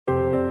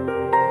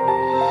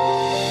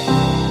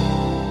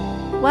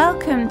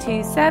Welcome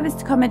to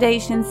Serviced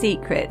Accommodation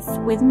Secrets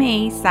with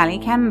me, Sally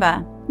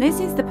Kember. This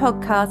is the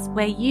podcast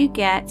where you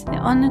get the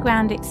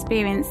on-the-ground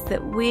experience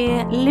that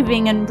we're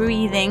living and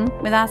breathing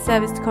with our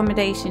serviced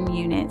accommodation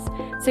units.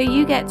 So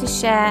you get to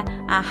share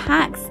our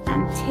hacks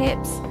and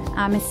tips,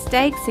 our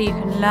mistakes, so you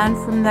can learn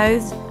from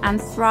those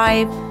and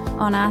thrive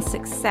on our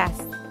success.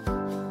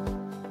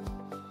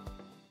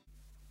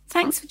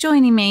 Thanks for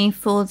joining me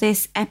for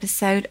this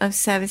episode of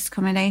Serviced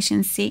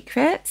Accommodation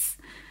Secrets.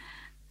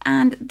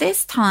 And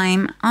this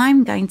time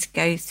I'm going to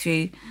go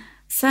through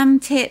some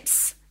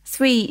tips,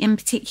 3 in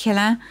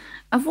particular,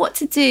 of what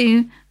to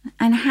do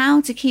and how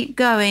to keep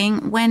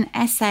going when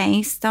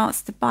SA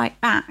starts to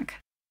bite back.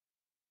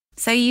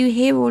 So you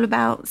hear all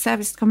about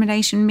serviced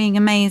accommodation being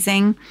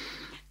amazing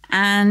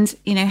and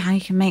you know how you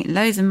can make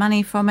loads of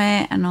money from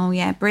it and oh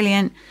yeah,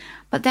 brilliant.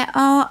 But there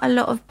are a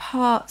lot of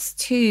parts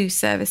to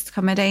serviced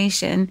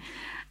accommodation,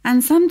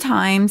 and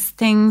sometimes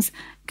things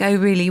go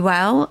really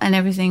well and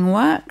everything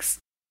works.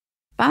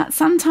 But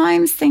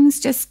sometimes things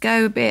just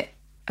go a bit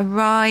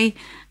awry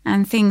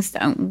and things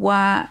don't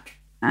work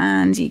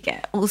and you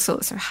get all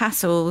sorts of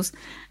hassles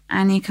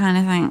and you kind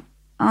of think,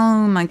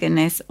 oh my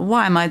goodness,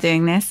 why am I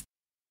doing this?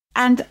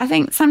 And I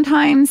think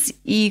sometimes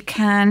you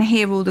can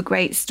hear all the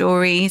great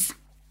stories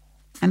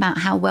about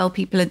how well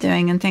people are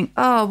doing and think,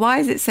 oh, why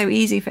is it so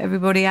easy for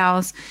everybody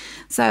else?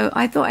 So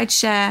I thought I'd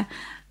share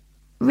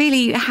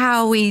really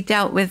how we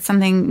dealt with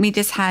something. We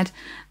just had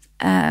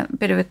a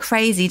bit of a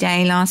crazy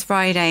day last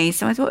Friday.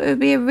 So I thought it would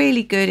be a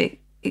really good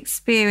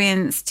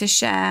experience to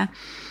share.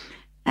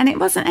 And it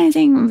wasn't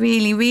anything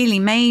really, really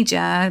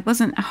major. It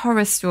wasn't a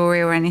horror story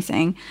or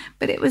anything,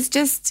 but it was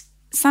just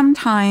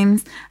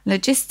sometimes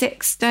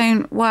logistics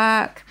don't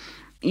work.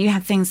 You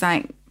have things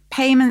like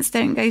payments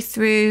don't go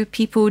through.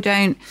 People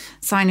don't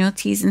sign your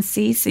T's and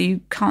C's, so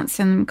you can't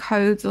send them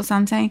codes or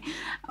something.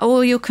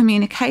 All your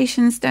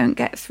communications don't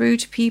get through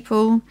to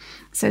people,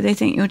 so they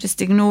think you're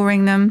just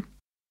ignoring them.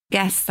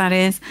 Guests, that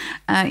is.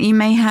 You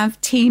may have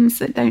teams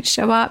that don't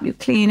show up, your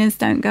cleaners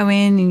don't go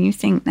in and you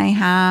think they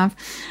have.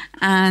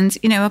 And,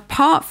 you know,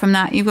 apart from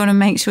that, you've got to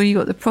make sure you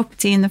got the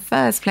property in the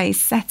first place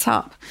set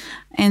up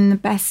in the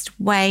best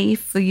way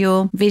for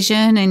your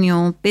vision and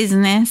your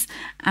business.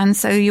 And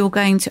so you're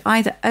going to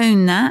either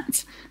own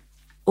that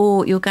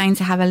or you're going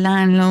to have a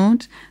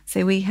landlord.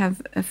 So we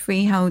have a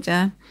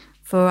freeholder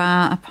for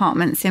our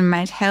apartments in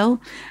Red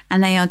Hill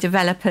and they are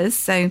developers.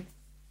 So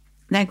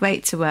they're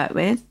great to work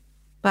with.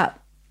 But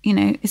you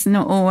know, it's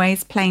not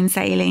always plain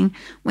sailing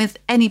with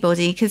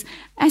anybody because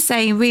SA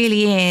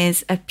really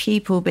is a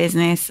people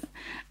business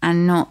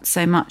and not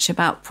so much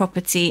about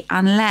property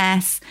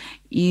unless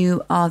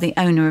you are the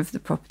owner of the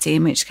property,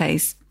 in which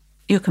case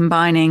you're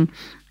combining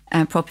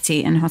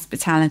property and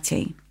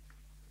hospitality.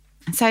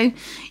 So,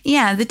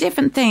 yeah, the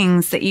different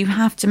things that you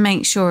have to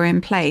make sure are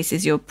in place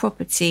is your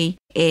property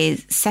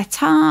is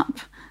set up.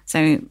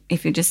 So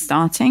if you're just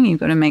starting, you've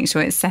got to make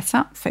sure it's set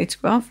up,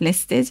 photographed,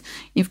 listed.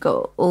 You've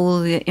got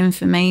all the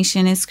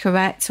information is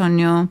correct on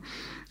your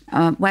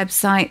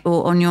website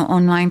or on your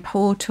online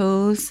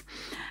portals.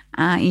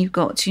 You've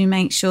got to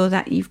make sure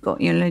that you've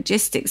got your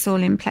logistics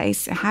all in place.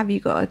 So have you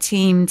got a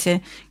team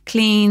to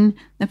clean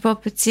the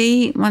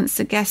property once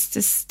the guest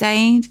has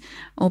stayed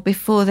or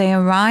before they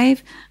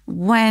arrive?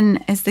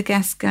 When is the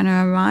guest going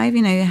to arrive?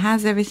 You know,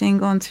 has everything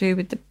gone through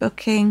with the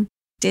booking?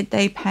 Did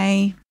they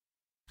pay?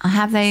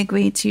 Have they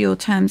agreed to your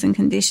terms and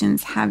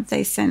conditions? Have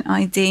they sent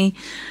ID?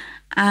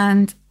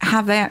 And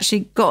have they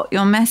actually got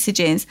your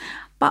messages?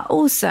 But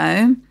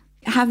also,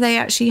 have they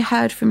actually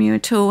heard from you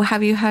at all?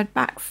 Have you heard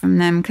back from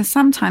them? Because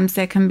sometimes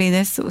there can be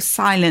this sort of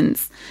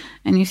silence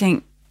and you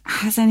think,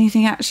 has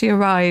anything actually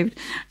arrived?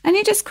 And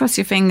you just cross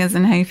your fingers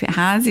and hope it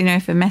has. You know,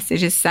 if a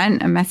message is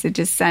sent, a message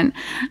is sent.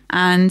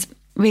 And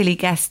really,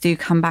 guests do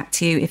come back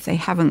to you if they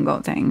haven't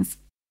got things.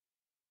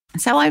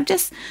 So I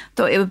just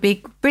thought it would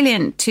be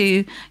brilliant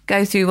to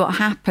go through what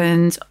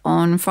happened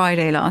on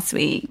Friday last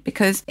week,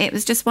 because it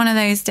was just one of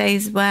those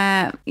days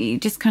where you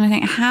just kind of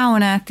think, how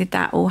on earth did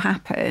that all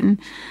happen?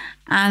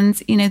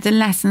 And, you know, the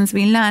lessons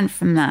we learned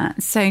from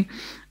that. So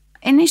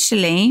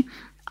initially,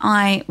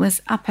 I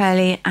was up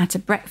early at a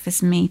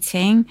breakfast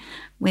meeting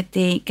with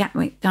the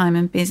Gatwick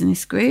Diamond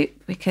Business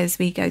Group because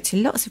we go to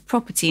lots of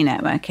property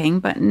networking,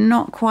 but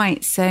not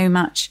quite so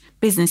much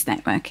business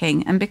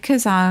networking. And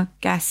because our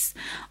guests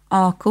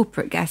are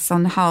corporate guests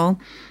on the whole,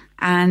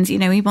 and, you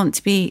know, we want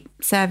to be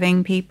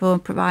serving people,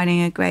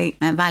 providing a great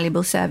and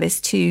valuable service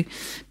to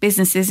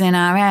businesses in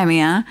our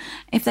area.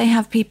 If they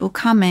have people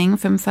coming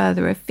from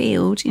further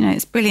afield, you know,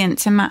 it's brilliant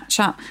to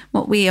match up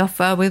what we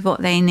offer with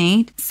what they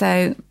need.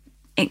 So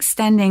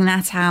extending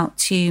that out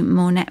to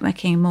more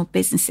networking, more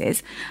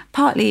businesses,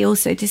 partly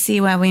also to see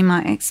where we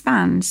might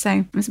expand. So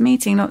I was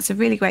meeting lots of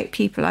really great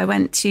people. I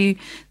went to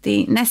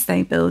the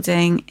Nestle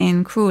building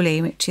in Crawley,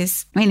 which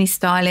is really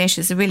stylish.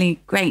 It's a really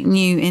great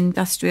new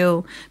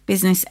industrial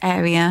business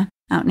area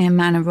out near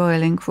Manor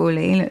Royal in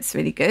Crawley. Looks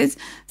really good.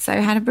 So I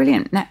had a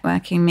brilliant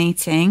networking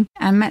meeting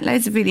and met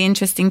loads of really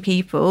interesting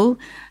people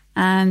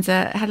and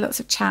had lots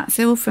of chats,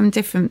 all from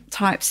different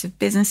types of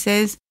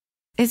businesses.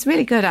 It's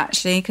really good,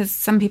 actually, because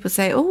some people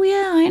say, oh,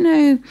 yeah, I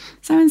know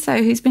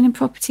so-and-so who's been in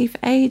property for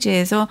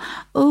ages. Or,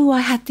 oh,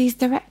 I had these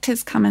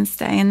directors come and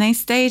stay and they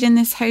stayed in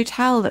this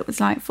hotel that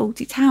was like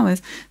 40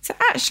 towers. So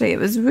actually, it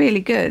was really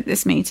good,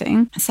 this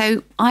meeting.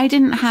 So I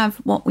didn't have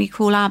what we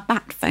call our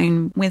bat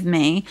phone with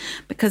me,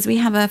 because we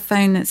have a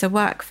phone that's a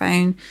work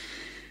phone.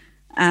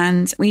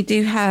 And we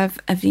do have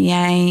a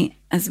VA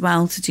as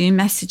well to do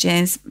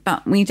messages,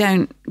 but we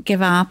don't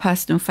give our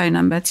personal phone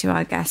number to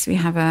our guests. We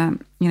have a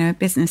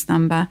business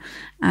number,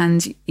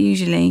 and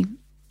usually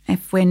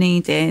if we're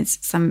needed,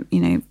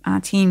 our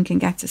team can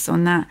get us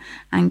on that,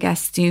 and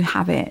guests do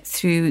have it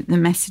through the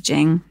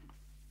messaging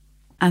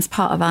as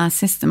part of our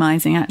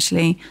systemizing.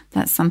 Actually,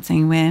 that's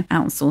something we're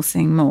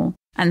outsourcing more,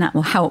 and that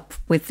will help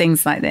with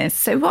things like this.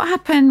 So what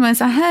happened was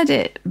I heard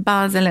it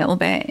buzz a little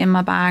bit in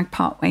my bag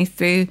partway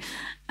through,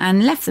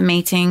 and left the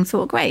meeting,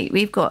 thought, great,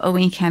 we've got a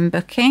weekend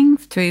booking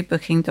through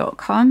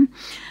booking.com,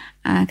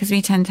 because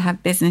we tend to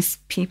have business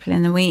people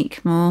in the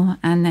week more,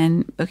 and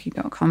then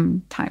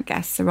booking.com type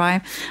guests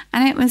arrive.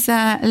 And it was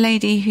a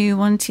lady who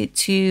wanted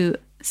to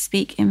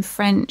speak in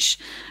French,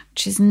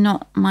 which is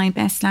not my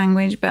best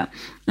language, but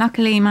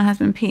luckily my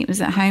husband Pete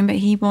was at home, but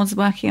he was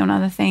working on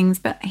other things.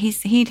 But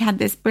he'd had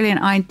this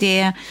brilliant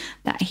idea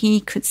that he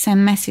could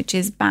send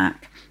messages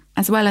back,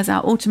 as well as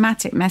our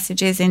automatic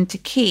messages into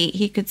Key.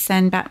 He could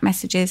send back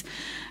messages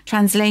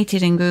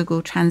translated in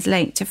Google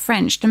Translate to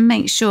French to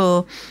make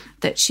sure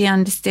that she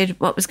understood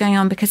what was going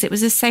on, because it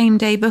was a same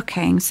day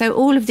booking. So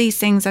all of these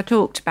things I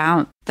talked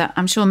about that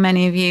I'm sure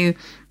many of you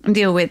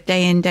deal with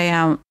day in, day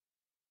out.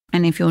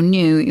 And if you're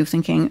new, you're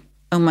thinking,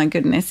 oh my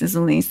goodness, there's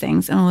all these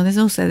things. Oh, there's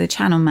also the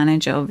channel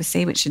manager,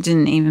 obviously, which I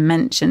didn't even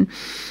mention.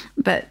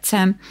 But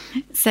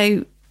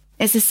so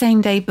it's a same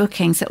day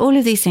booking. So all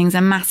of these things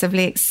are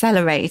massively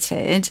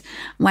accelerated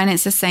when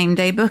it's a same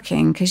day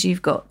booking, because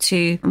you've got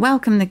to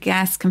welcome the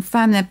guests,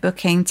 confirm their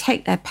booking,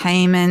 take their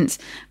payment,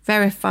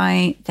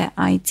 verify their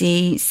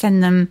ID,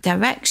 send them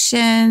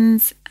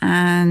directions.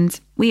 And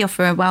we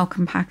offer a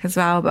welcome pack as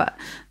well, but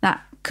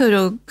that could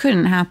or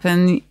couldn't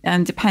happen,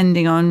 and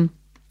depending on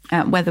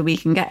whether we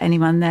can get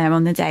anyone there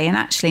on the day. And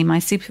actually my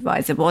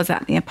supervisor was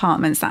at the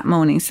apartments that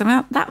morning, so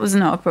that was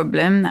not a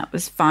problem. That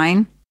was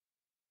fine.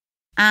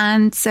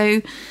 And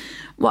so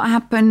what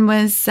happened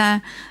was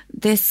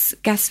this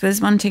guest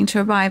was wanting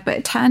to arrive, but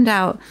it turned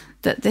out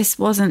that this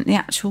wasn't the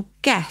actual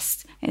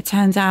guest. It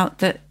turns out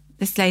that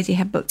this lady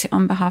had booked it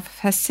on behalf of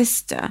her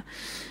sister,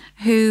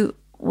 who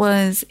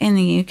was in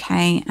the UK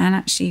and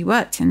actually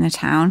worked in the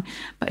town,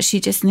 but she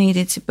just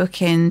needed to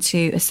book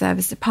into a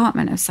service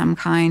department of some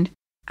kind.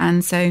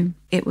 And so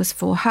it was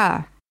for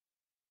her.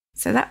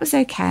 So that was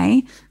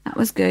okay. That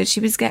was good.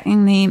 She was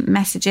getting the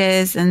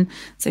messages, and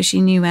so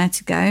she knew where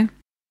to go.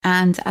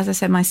 And as I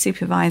said, my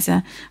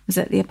supervisor was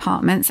at the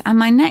apartments. And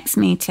my next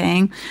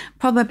meeting,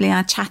 probably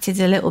I chatted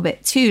a little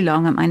bit too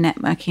long at my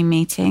networking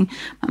meeting,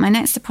 but my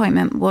next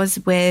appointment was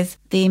with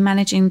the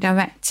managing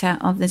director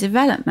of the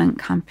development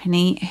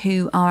company,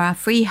 who are our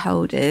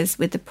freeholders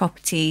with the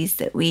properties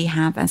that we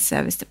have as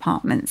service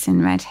departments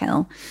in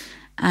Redhill.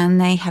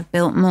 And they have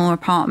built more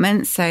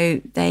apartments,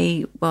 so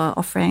they were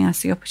offering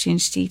us the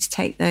opportunity to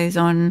take those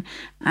on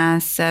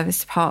as service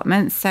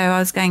departments. So I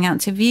was going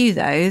out to view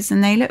those,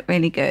 and they look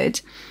really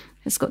good.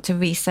 Just got to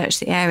research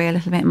the area a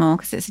little bit more,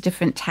 because it's a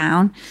different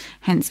town,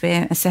 hence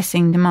we're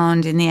assessing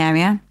demand in the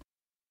area.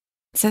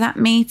 So that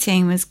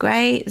meeting was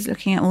great. I was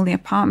looking at all the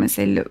apartments.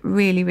 They look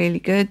really, really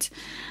good.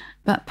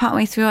 But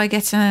partway through, I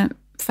get a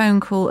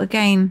phone call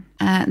again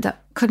that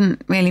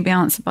couldn't really be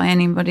answered by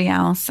anybody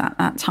else at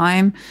that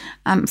time,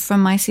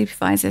 from my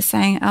supervisor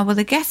saying, oh, well,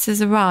 the guest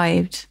has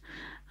arrived.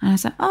 And I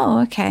was like,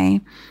 oh,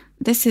 okay,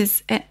 this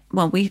is it.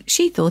 Well,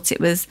 she thought it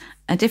was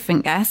a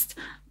different guest,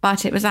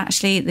 but it was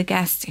actually the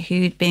guest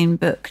who'd been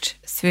booked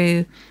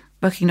through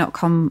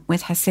booking.com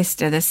with her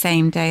sister, the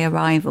same day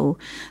arrival.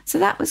 So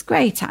that was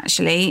great,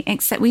 actually,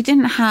 except we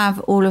didn't have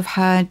all of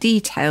her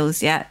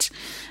details yet,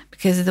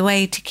 because of the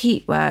way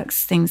Keep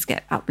works, things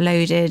get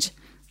uploaded.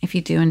 If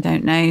you do and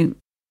don't know,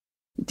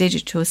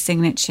 digital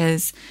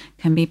signatures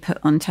can be put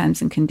on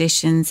terms and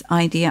conditions,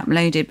 ID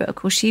uploaded. But of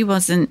course, she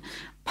wasn't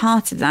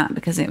part of that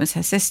because it was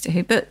her sister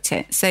who booked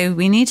it. So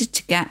we needed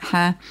to get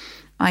her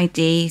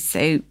ID.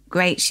 So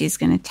great, she's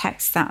going to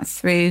text that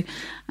through.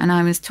 And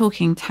I was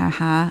talking to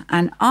her.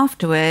 And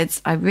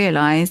afterwards, I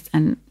realised,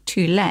 and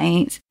too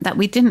late, that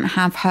we didn't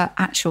have her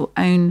actual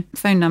own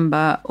phone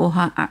number or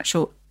her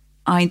actual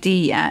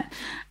ID yet,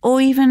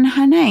 or even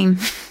her name.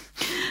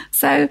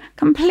 So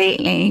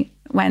completely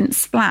went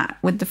splat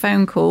with the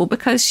phone call,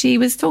 because she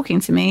was talking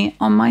to me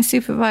on my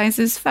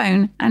supervisor's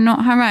phone and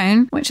not her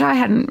own, which I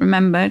hadn't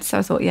remembered. So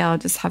I thought, yeah, I'll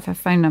just have her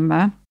phone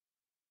number.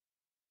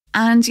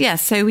 And yeah,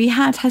 so we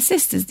had her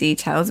sister's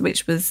details,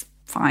 which was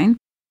fine.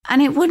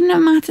 And it wouldn't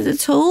have mattered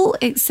at all,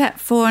 except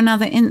for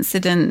another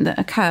incident that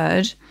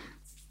occurred.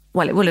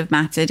 Well, it would have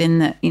mattered in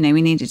that, we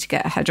needed to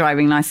get her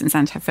driving license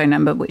and her phone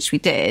number, which we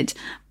did,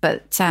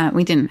 but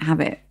we didn't have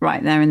it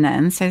right there and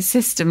then. So the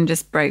system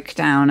just broke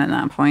down at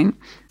that point.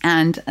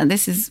 And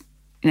this is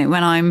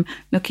when I'm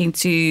looking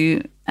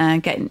to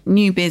get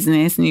new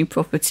business, new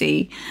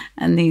property,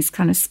 and these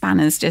kind of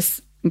spanners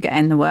just get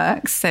in the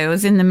works. So I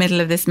was in the middle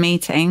of this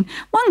meeting.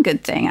 One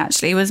good thing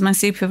actually was my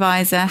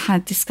supervisor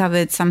had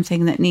discovered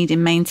something that needed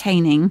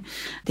maintaining.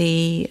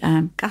 The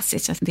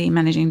gusset, I think the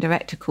managing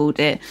director called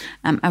it,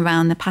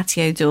 around the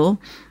patio door.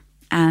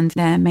 And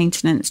their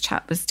maintenance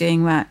chap was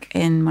doing work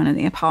in one of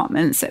the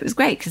apartments. So it was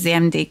great because the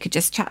MD could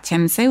just chat to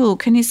him and say, well,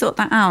 can you sort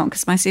that out?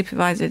 Because my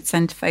supervisor had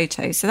sent a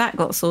photo. So that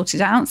got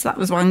sorted out. So that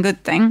was one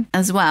good thing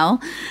as well.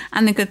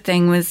 And the good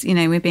thing was,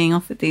 we're being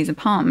offered these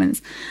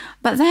apartments.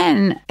 But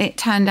then it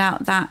turned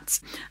out that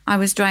I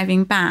was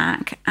driving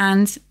back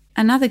and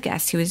another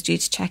guest who was due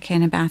to check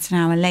in about an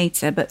hour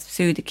later, but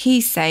through the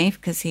key safe,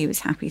 because he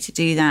was happy to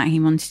do that, he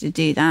wanted to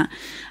do that.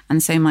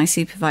 And so my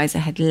supervisor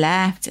had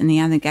left and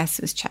the other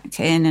guest was checked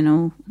in and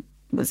all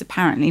was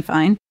apparently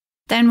fine.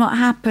 Then what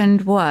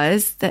happened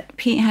was that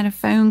Pete had a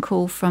phone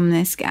call from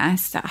this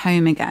guest at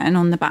home again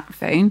on the back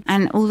phone.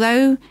 And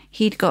although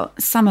he'd got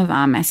some of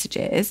our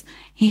messages,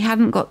 he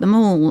hadn't got them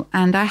all.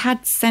 And I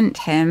had sent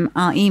him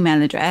our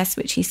email address,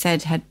 which he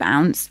said had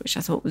bounced, which I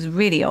thought was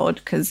really odd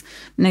because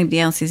nobody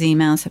else's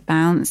emails had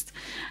bounced.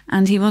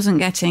 And he wasn't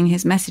getting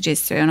his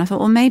messages through. And I thought,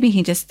 well, maybe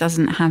he just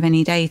doesn't have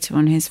any data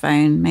on his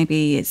phone.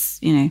 Maybe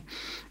it's,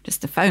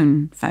 just a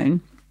phone,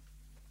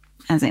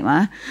 as it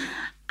were.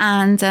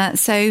 And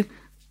so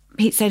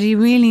Pete said, you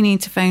really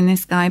need to phone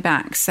this guy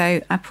back.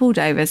 So I pulled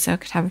over so I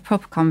could have a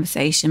proper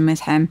conversation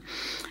with him.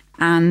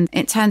 And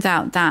it turns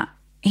out that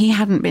he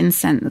hadn't been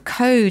sent the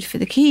code for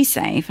the key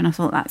safe. And I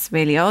thought that's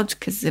really odd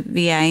because the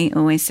VA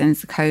always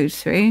sends the code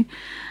through.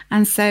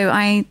 And so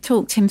I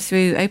talked him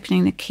through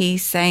opening the key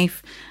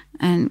safe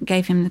and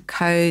gave him the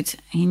code.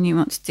 He knew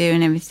what to do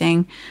and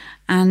everything.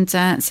 And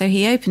so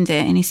he opened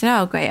it and he said,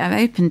 oh, great,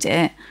 I've opened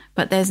it,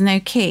 but there's no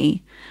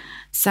key.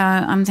 So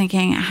I'm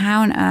thinking,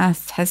 how on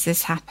earth has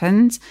this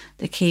happened?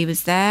 The key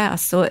was there. I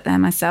saw it there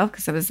myself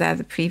because I was there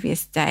the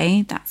previous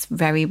day. That's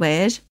very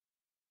weird.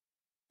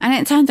 And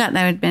it turned out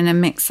there had been a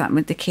mix-up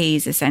with the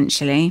keys,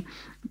 essentially.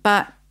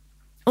 But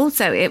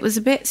also, it was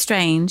a bit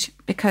strange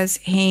because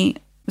he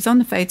was on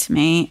the phone to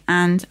me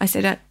and I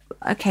said,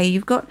 okay,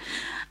 you've got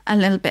a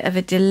little bit of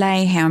a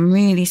delay here. I'm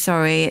really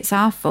sorry. It's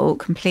our fault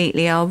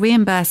completely. I'll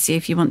reimburse you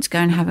if you want to go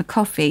and have a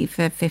coffee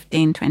for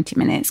 15, 20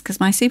 minutes because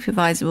my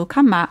supervisor will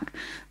come back,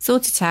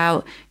 sort it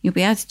out. You'll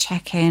be able to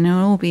check in. It'll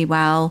all be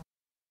well.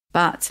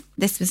 But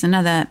this was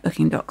another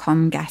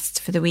Booking.com guest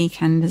for the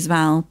weekend as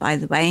well, by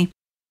the way.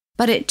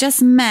 But it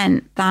just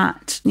meant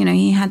that,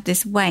 he had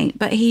this wait.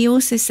 But he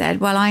also said,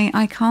 well,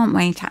 I can't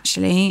wait,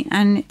 actually.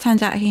 And it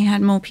turned out he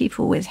had more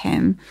people with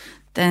him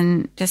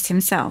than just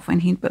himself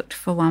when he'd booked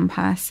for one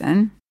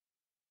person.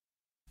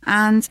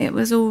 And it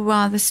was all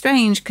rather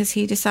strange because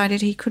he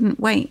decided he couldn't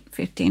wait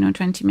 15 or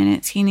 20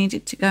 minutes. He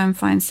needed to go and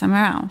find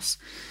somewhere else.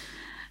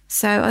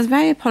 So I was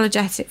very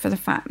apologetic for the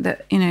fact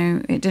that,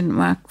 it didn't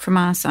work from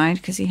our side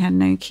because he had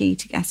no key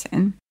to get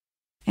in.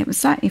 It was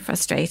slightly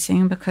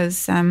frustrating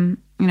because,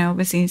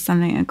 obviously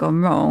something had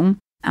gone wrong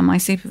and my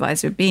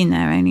supervisor had been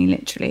there only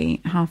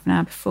literally half an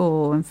hour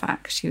before. In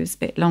fact, she was a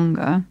bit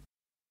longer.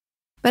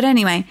 But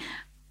anyway,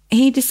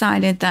 he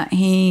decided that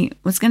he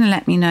was going to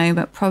let me know,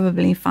 but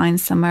probably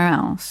find somewhere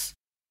else.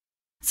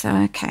 So,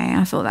 okay,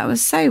 I thought that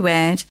was so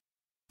weird,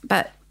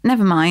 but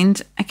never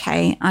mind.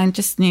 Okay, I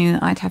just knew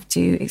I'd have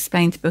to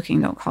explain to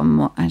Booking.com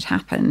what had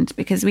happened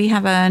because we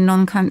have a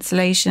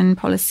non-cancellation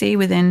policy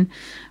within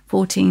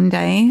 14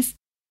 days.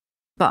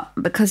 But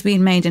because we'd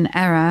made an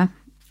error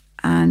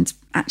and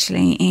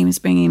actually he was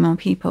bringing more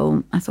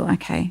people, I thought,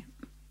 okay,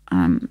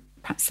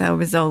 perhaps they'll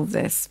resolve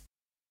this.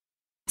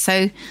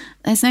 So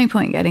there's no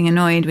point getting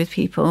annoyed with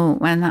people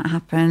when that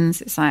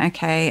happens. It's like,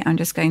 okay, I'm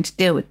just going to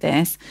deal with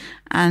this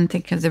and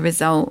think of the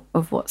result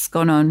of what's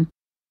gone on.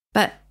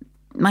 But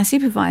my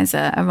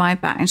supervisor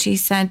arrived back and she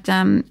said,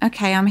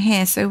 okay, I'm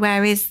here. So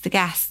where is the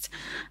guest?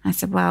 I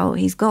said, well,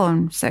 he's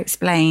gone. So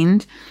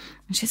explained.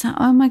 And she's like,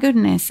 oh my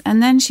goodness.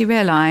 And then she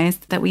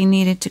realized that we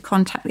needed to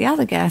contact the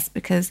other guest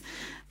because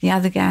the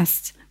other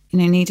guest,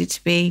 needed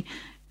to be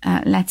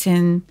let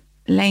in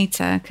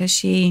later because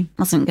she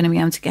wasn't going to be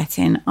able to get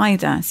in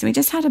either. So we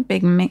just had a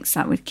big mix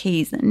up with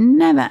keys that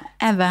never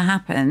ever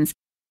happens.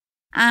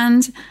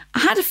 And I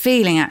had a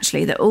feeling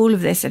actually that all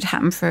of this had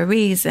happened for a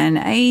reason.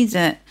 A,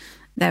 that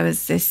there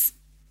was this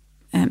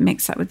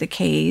mix up with the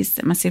keys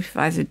that my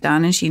supervisor had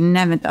done, and she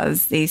never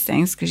does these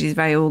things because she's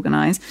very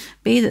organised.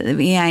 B, that the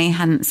VA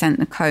hadn't sent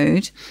the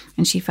code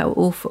and she felt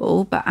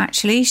awful, but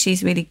actually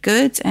she's really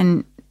good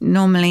and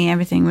normally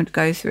everything would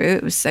go through.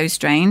 It was so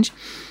strange.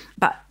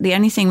 But the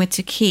only thing with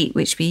Takit,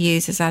 which we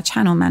use as our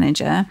channel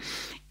manager,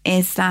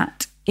 is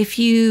that if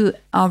you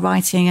are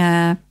writing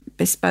a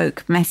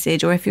bespoke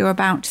message or if you're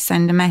about to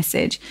send a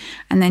message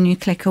and then you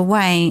click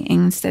away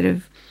instead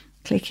of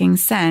clicking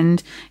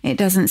send, it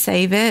doesn't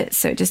save it.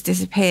 So it just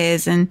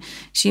disappears. And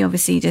she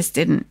obviously just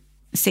didn't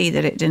see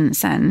that it didn't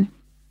send.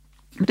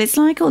 But it's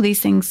like all these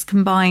things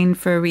combined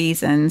for a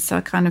reason. So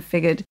I kind of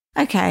figured,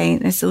 okay,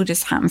 this all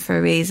just happened for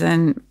a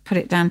reason, put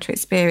it down to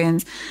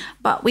experience.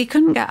 But we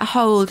couldn't get a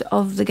hold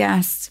of the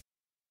guest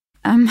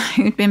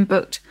who'd been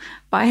booked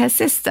by her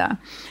sister.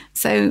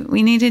 So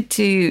we needed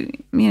to,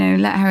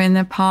 let her in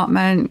the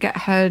apartment, get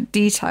her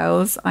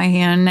details, i.e.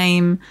 her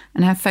name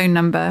and her phone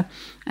number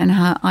and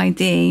her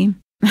ID.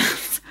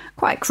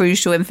 Quite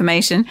crucial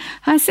information.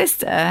 Her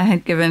sister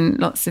had given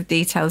lots of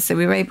details, so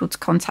we were able to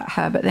contact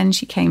her, but then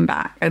she came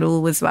back and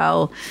all was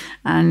well.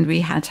 And we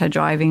had her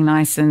driving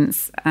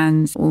license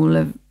and all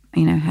of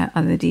her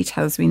other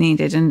details we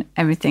needed, and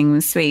everything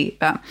was sweet.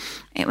 But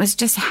it was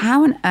just,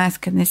 how on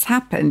earth can this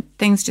happen?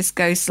 Things just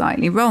go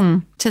slightly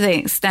wrong to the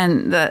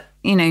extent that,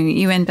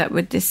 you end up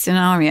with this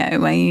scenario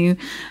where you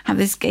have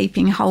this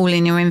gaping hole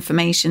in your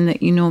information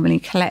that you normally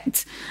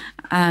collect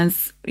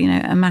as,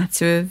 a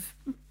matter of,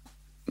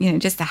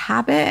 just a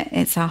habit.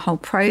 It's a whole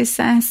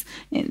process.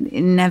 It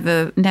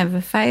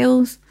never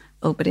fails.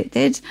 Oh, but it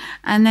did.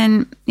 And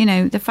then,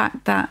 the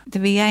fact that the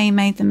VA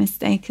made the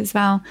mistake as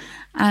well,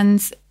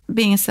 and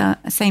being a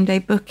same-day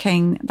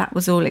booking, that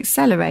was all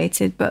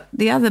accelerated, but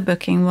the other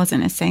booking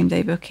wasn't a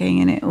same-day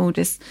booking, and it all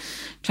just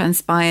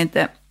transpired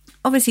that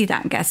obviously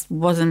that guest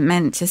wasn't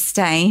meant to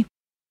stay.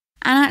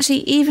 And actually,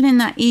 even in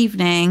that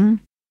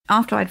evening,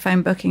 after I'd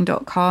phoned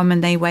booking.com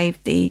and they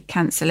waived the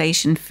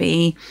cancellation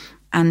fee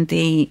and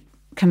the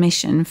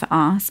commission for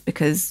us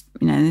because,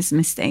 there's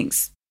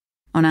mistakes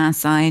on our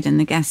side and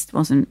the guest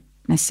wasn't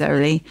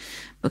necessarily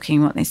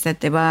booking what they said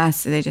they were,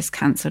 so they just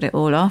cancelled it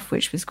all off,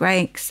 which was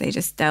great because they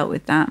just dealt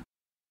with that.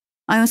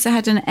 I also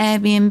had an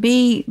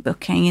Airbnb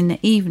booking in the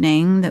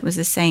evening that was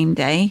the same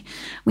day.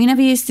 We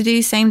never used to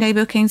do same day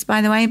bookings,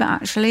 by the way, but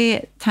actually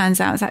it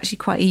turns out it's actually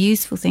quite a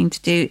useful thing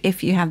to do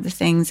if you have the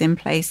things in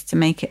place to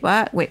make it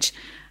work, which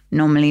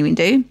normally we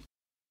do.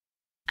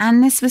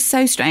 And this was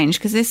so strange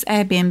because this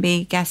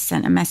Airbnb guest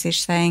sent a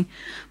message saying,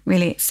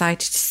 really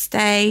excited to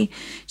stay.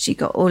 She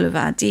got all of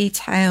our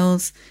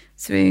details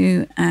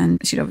through and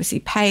she'd obviously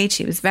paid.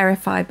 She was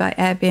verified by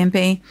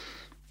Airbnb.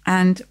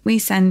 And we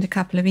send a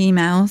couple of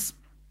emails,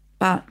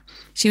 but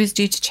she was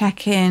due to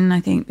check in, I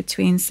think,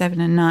 between 7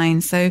 and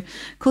 9. So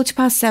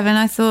 7:15,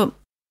 I thought,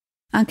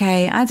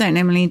 okay, I don't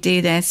normally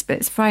do this, but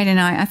it's Friday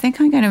night. I think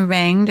I'm going to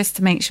ring just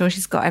to make sure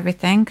she's got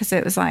everything, because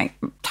it was like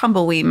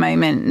tumbleweed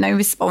moment, no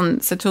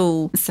response at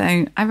all.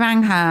 So I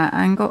rang her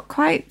and got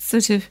quite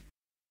sort of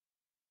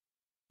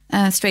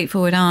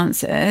straightforward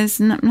answers.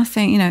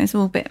 Nothing, it's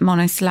all a bit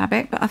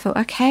monosyllabic, but I thought,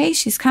 okay,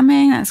 she's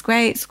coming. That's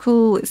great. It's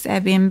cool. It's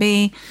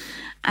Airbnb.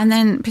 And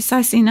then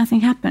precisely nothing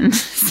happened.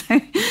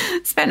 So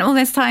spent all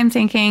this time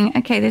thinking,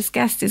 okay, this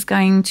guest is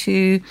going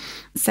to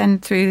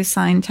send through the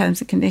signed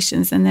terms and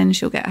conditions and then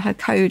she'll get her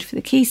code for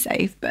the key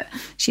safe. But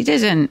she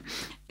didn't.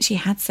 She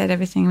had said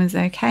everything was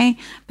okay.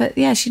 But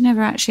yeah, she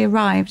never actually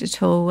arrived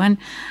at all. And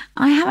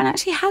I haven't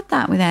actually had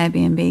that with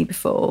Airbnb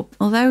before.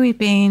 Although we've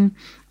been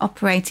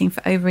operating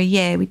for over a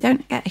year, we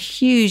don't get a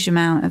huge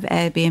amount of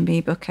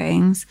Airbnb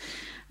bookings.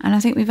 And I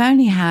think we've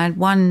only had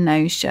one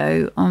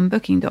no-show on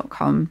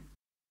booking.com.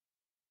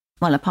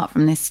 Well, apart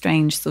from this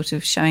strange sort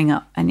of showing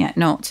up and yet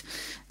not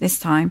this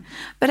time.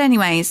 But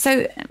anyway,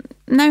 so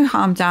no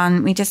harm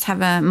done. We just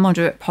have a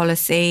moderate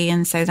policy.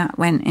 And so that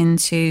went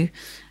into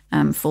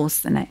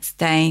force the next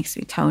day because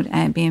we told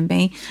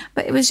Airbnb.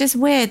 But it was just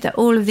weird that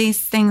all of these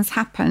things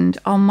happened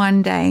on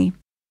one day.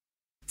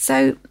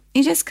 So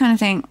you just kind of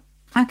think,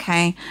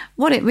 okay,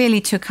 what it really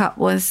took up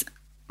was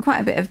quite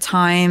a bit of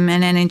time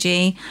and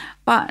energy,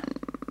 but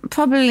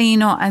probably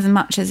not as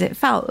much as it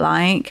felt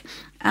like.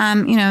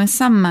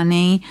 Some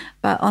money,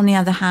 but on the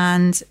other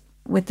hand,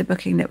 with the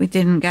booking that we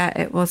didn't get,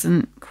 it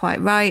wasn't quite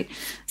right.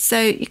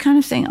 So you kind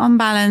of think, on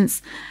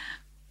balance,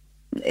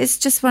 it's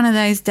just one of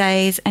those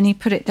days, and you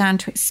put it down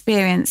to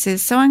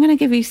experiences. So I'm going to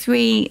give you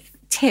 3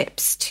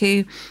 tips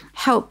to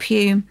help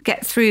you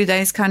get through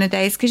those kind of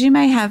days, because you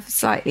may have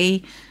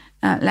slightly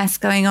less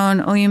going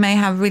on, or you may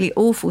have really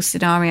awful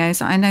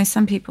scenarios. I know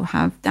some people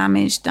have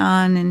damage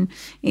done and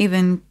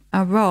even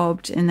are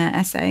robbed in their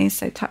essays.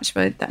 So touch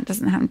wood, that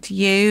doesn't happen to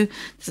you,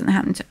 doesn't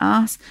happen to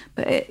us.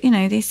 But,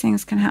 these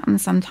things can happen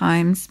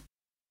sometimes.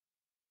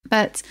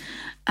 But,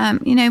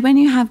 when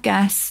you have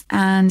guests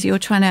and you're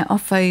trying to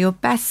offer your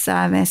best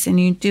service and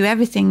you do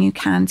everything you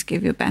can to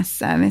give your best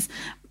service,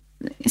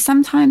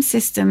 sometimes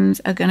systems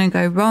are going to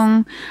go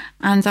wrong.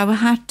 And I will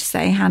have to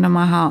say, hand on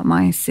my heart,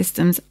 my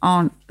systems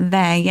aren't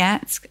there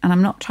yet. And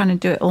I'm not trying to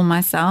do it all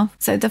myself.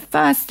 So the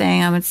first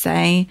thing I would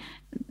say,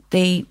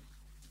 the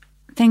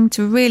thing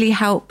to really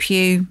help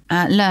you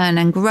learn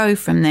and grow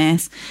from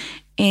this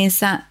is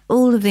that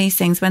all of these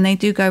things, when they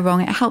do go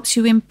wrong, it helps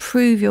you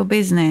improve your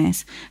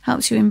business,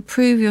 helps you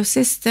improve your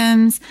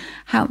systems,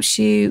 helps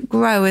you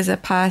grow as a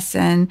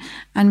person,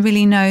 and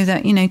really know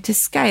that, to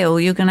scale,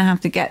 you're going to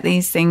have to get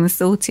these things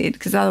sorted,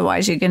 because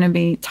otherwise you're going to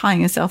be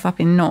tying yourself up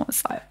in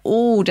knots like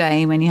all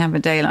day when you have a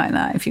day like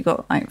that. If you've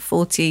got like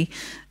 40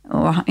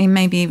 or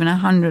maybe even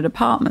 100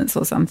 apartments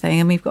or something,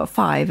 and we've got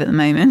 5 at the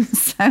moment.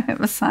 So it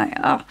was like,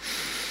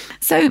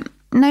 So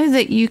know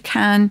that you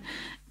can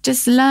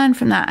just learn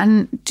from that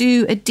and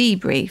do a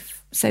debrief.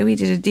 So we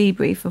did a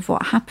debrief of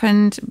what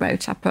happened,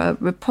 wrote up a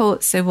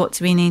report. So what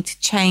do we need to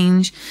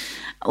change?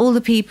 All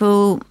the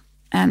people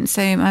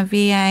So my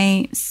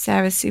VA,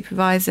 Sarah's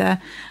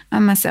supervisor,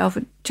 and myself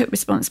took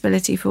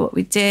responsibility for what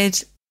we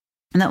did.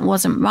 And that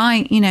wasn't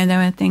right. There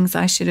were things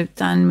I should have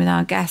done with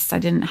our guest. I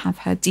didn't have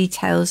her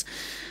details,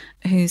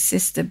 whose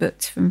sister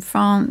booked from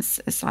France.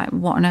 It's like,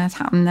 what on earth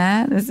happened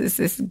there? There's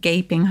this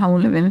gaping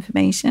hole of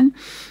information.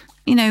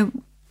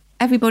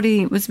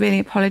 Everybody was really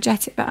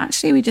apologetic, but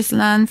actually we just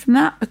learned from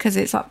that, because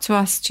it's up to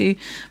us to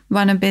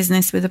run a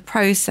business with a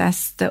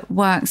process that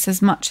works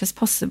as much as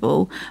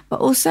possible, but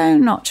also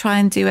not try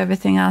and do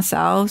everything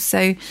ourselves.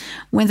 So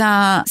with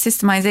our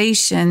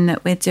systemization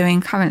that we're doing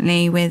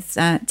currently with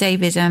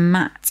David and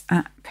Matt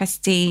at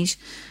Prestige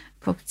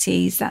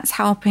Properties, that's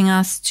helping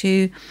us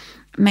to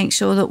make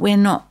sure that we're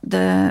not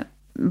the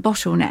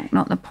bottleneck,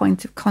 not the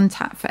point of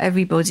contact for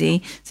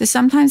everybody. So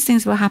sometimes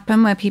things will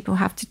happen where people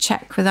have to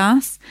check with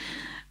us.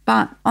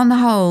 But on the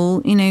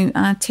whole,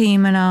 our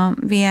team and our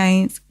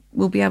VAs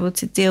will be able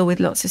to deal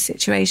with lots of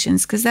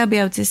situations, because they'll be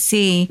able to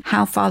see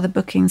how far the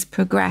bookings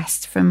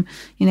progressed from,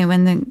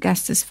 when the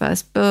guest has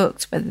first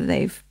booked, whether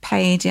they've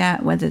paid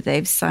yet, whether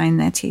they've signed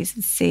their T's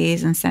and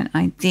C's and sent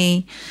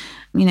ID,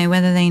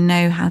 whether they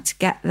know how to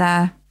get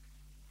there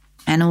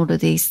and all of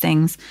these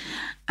things.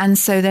 And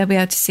so they'll be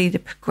able to see the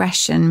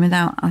progression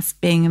without us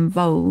being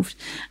involved.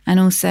 And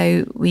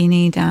also we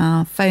need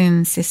our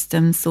phone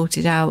system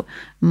sorted out,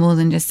 more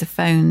than just a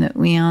phone that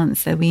we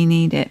answer. We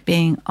need it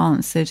being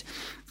answered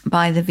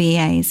by the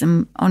VAs.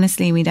 And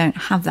honestly, we don't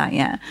have that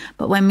yet.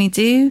 But when we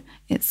do,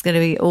 it's going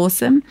to be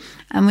awesome.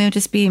 And we'll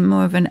just be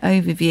more of an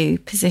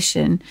overview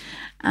position.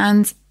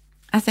 And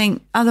I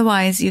think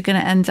otherwise you're going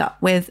to end up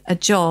with a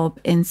job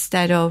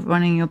instead of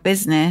running your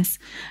business.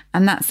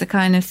 And that's the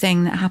kind of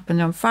thing that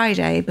happened on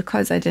Friday,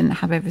 because I didn't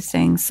have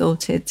everything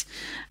sorted.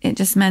 It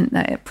just meant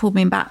that it pulled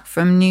me back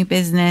from new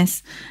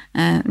business,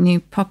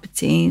 new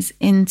properties,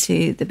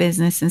 into the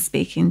business and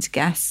speaking to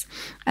guests.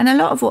 And a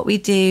lot of what we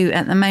do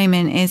at the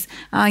moment is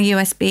our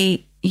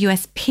USP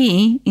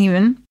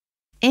even,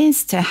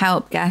 is to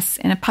help guests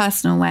in a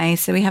personal way.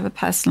 So we have a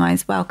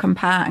personalized welcome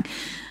pack.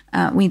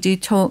 We do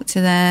talk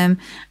to them,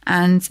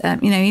 and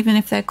even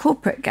if they're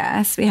corporate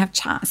guests, we have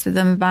chats with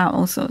them about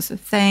all sorts of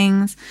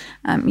things,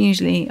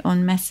 usually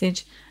on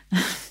message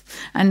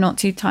and not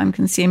too time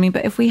consuming.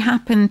 But if we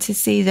happen to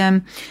see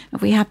them,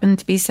 if we happen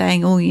to be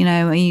saying, are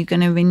you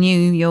going to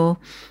renew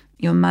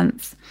your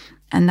month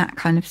and that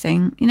kind of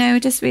thing, we're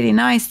just really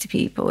nice to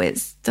people.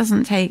 It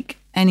doesn't take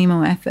any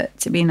more effort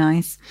to be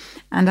nice.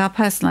 And our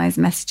personalized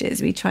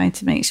messages, we try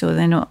to make sure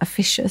they're not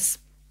officious.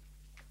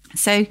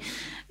 So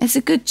it's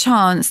a good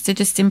chance to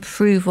just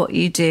improve what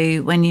you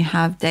do when you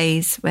have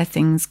days where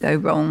things go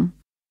wrong.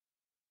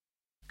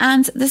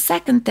 And the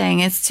second thing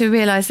is to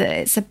realize that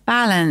it's a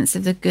balance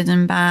of the good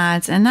and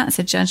bad, and that's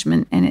a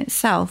judgment in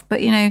itself.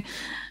 But,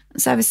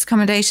 service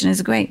accommodation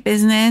is a great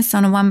business.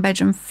 On a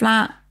 1-bedroom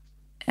flat,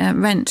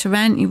 rent to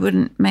rent, you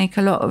wouldn't make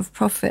a lot of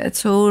profit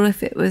at all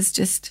if it was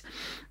just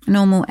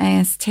normal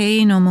AST,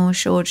 normal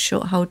assured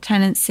short hold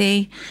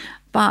tenancy.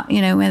 But,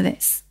 whether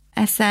it's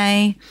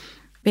SA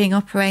being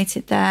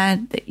operated there,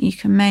 that you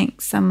can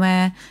make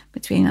somewhere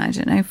between,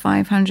 £500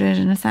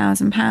 and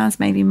 £1,000,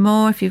 maybe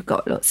more, if you've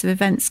got lots of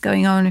events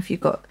going on, if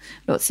you've got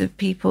lots of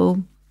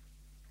people,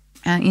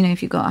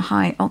 if you've got a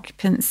high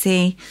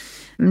occupancy,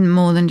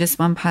 more than just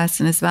one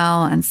person as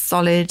well, and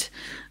solid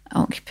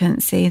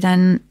occupancy,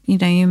 then,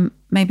 you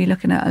may be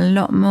looking at a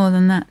lot more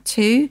than that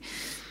too.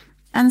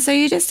 And so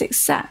you just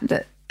accept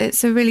that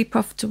it's a really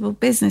profitable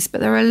business, but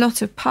there are a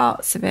lot of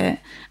parts of it,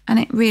 and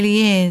it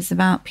really is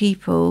about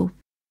people.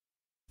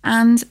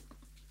 And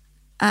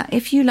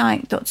if you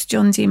like Dr.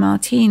 John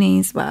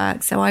Demartini's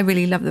work, so I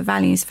really love The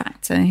Values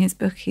Factor, his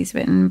book he's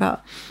written,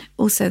 but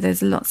also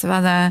there's lots of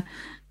other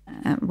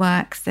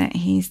work that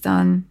he's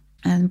done,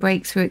 and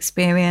Breakthrough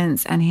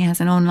Experience, and he has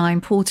an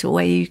online portal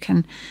where you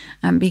can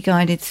be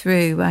guided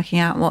through working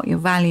out what your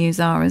values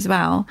are as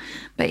well.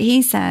 But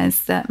he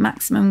says that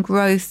maximum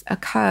growth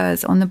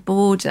occurs on the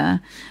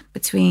border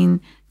between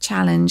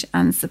challenge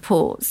and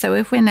support. So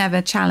if we're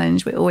never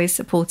challenged, we're always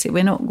supported,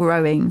 we're not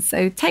growing.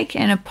 So take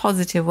it in a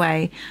positive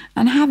way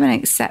and have an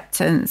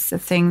acceptance of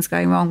things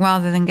going wrong,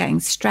 rather than getting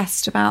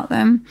stressed about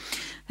them.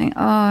 Think,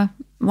 why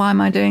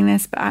am I doing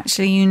this? But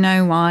actually, you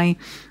know why.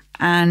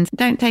 And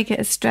don't take it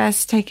as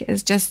stress, take it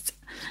as just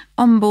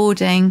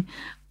onboarding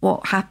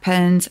what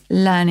happened,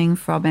 learning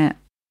from it.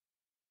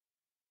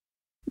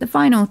 The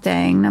final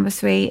thing, number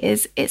 3,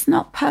 is it's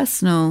not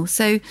personal.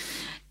 So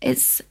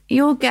it's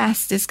your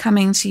guest is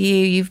coming to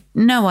you. You've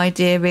no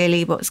idea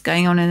really what's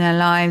going on in their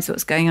lives,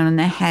 what's going on in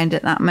their head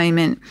at that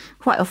moment.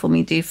 Quite often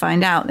we do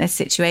find out their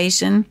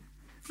situation.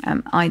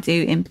 I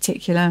do in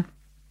particular,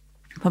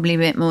 probably a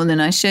bit more than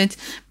I should.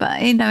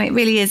 But, it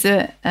really is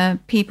a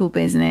people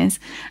business.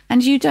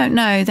 And you don't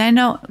know. They're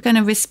not going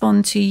to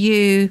respond to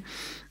you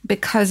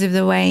because of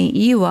the way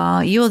you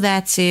are. You're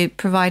there to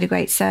provide a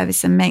great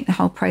service and make the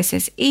whole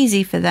process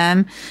easy for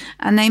them.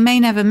 And they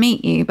may never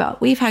meet you, but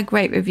we've had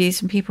great reviews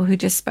from people who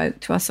just spoke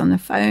to us on the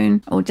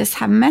phone, or just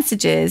have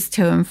messages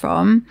to and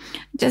from,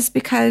 just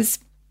because,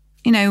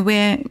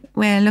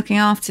 we're looking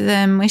after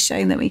them. We're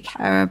showing that we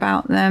care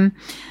about them.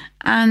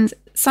 And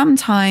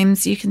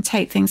sometimes you can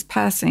take things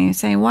personally and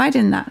say, why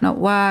didn't that not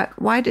work?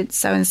 Why did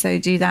so-and-so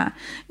do that?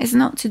 It's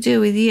not to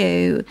do with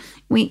you.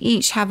 We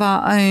each have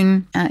our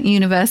own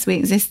universe we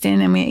exist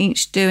in, and we're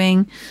each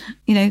doing,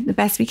 the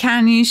best we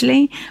can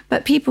usually.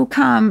 But people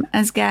come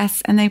as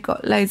guests and they've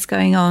got loads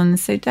going on.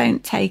 So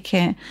don't take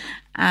it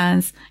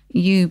as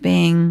you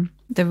being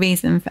the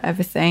reason for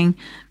everything.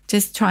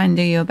 Just try and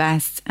do your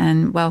best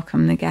and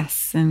welcome the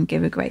guests and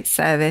give a great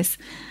service.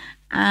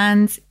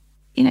 And,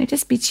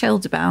 just be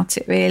chilled about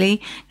it, really,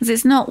 because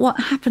it's not what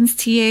happens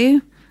to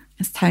you,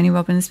 as Tony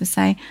Robbins would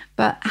say,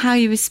 but how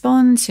you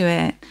respond to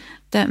it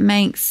that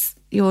makes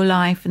your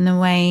life and the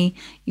way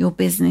your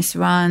business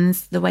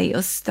runs, the way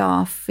your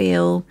staff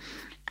feel.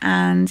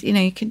 And,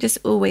 you can just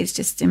always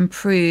just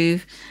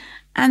improve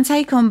and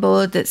take on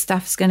board that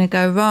stuff's going to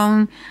go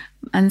wrong.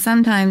 And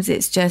sometimes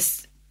it's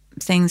just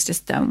things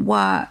just don't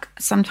work.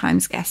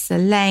 Sometimes guests are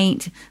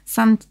late.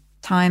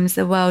 Sometimes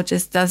the world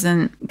just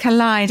doesn't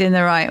collide in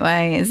the right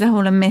way. It's a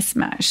whole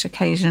mismatch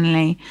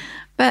occasionally.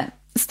 But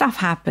stuff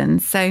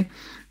happens. So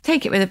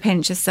take it with a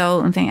pinch of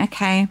salt and think,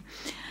 okay,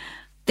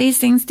 these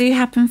things do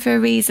happen for a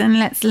reason.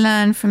 Let's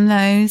learn from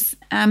those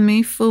and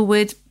move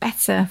forward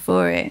better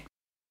for it.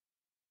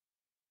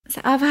 So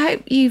I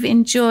hope you've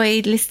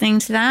enjoyed listening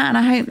to that, and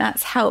I hope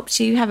that's helped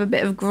you have a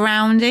bit of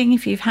grounding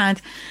if you've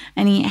had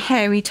any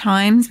hairy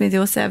times with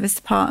your service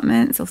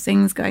departments or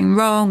things going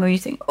wrong, or you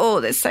think, oh,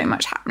 there's so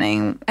much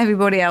happening.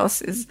 Everybody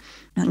else is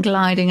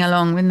gliding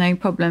along with no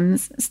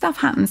problems. Stuff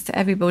happens to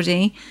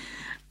everybody.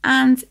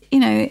 And,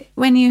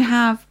 when you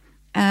have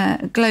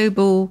a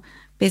global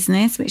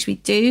business, which we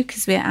do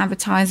because we're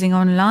advertising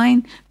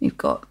online, we've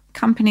got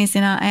companies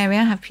in our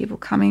area, have people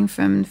coming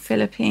from the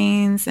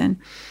Philippines and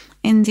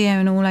India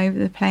and all over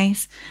the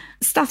place.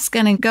 Stuff's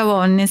going to go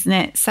on, isn't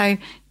it? So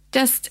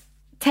just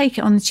take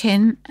it on the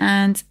chin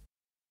and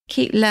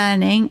keep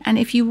learning. And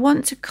if you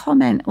want to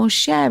comment or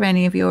share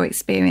any of your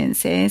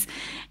experiences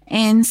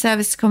in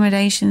Service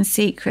Accommodation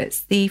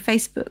Secrets, the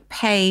Facebook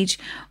page,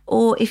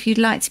 or if you'd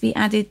like to be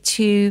added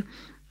to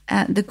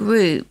the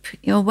group,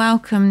 you're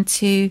welcome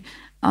to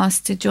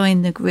ask to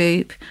join the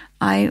group.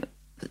 I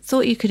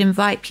thought you could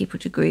invite people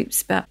to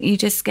groups, but you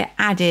just get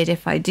added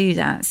if I do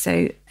that.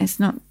 So it's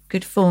not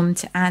good form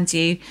to add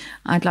you.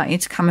 I'd like you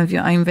to come of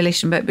your own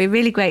volition, but it'd be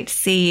really great to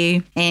see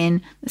you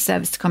in the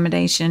Service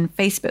Accommodation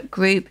Facebook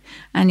group.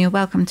 And you're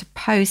welcome to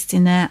post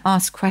in there,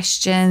 ask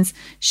questions,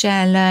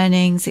 share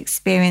learnings,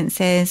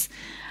 experiences.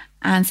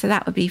 And so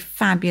that would be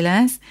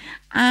fabulous.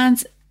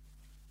 And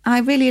I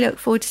really look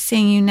forward to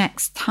seeing you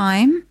next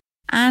time.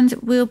 And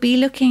we'll be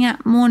looking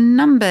at more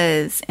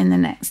numbers in the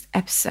next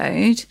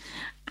episode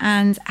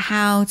and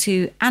how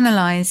to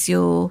analyze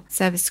your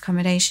service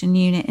accommodation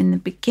unit in the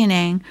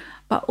beginning,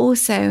 but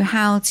also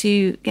how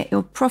to get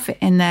your profit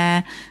in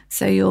there.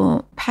 So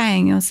you're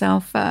paying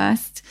yourself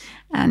first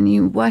and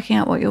you working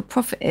out what your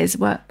profit is,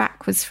 work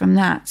backwards from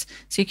that.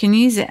 So you can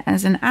use it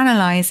as an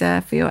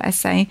analyzer for your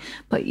essay,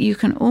 but you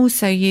can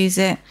also use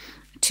it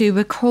to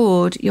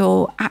record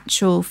your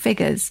actual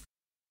figures.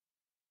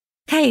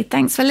 Okay,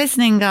 thanks for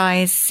listening,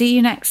 guys. See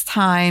you next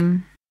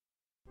time.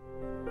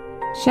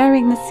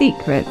 Sharing the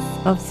secrets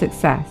of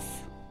success.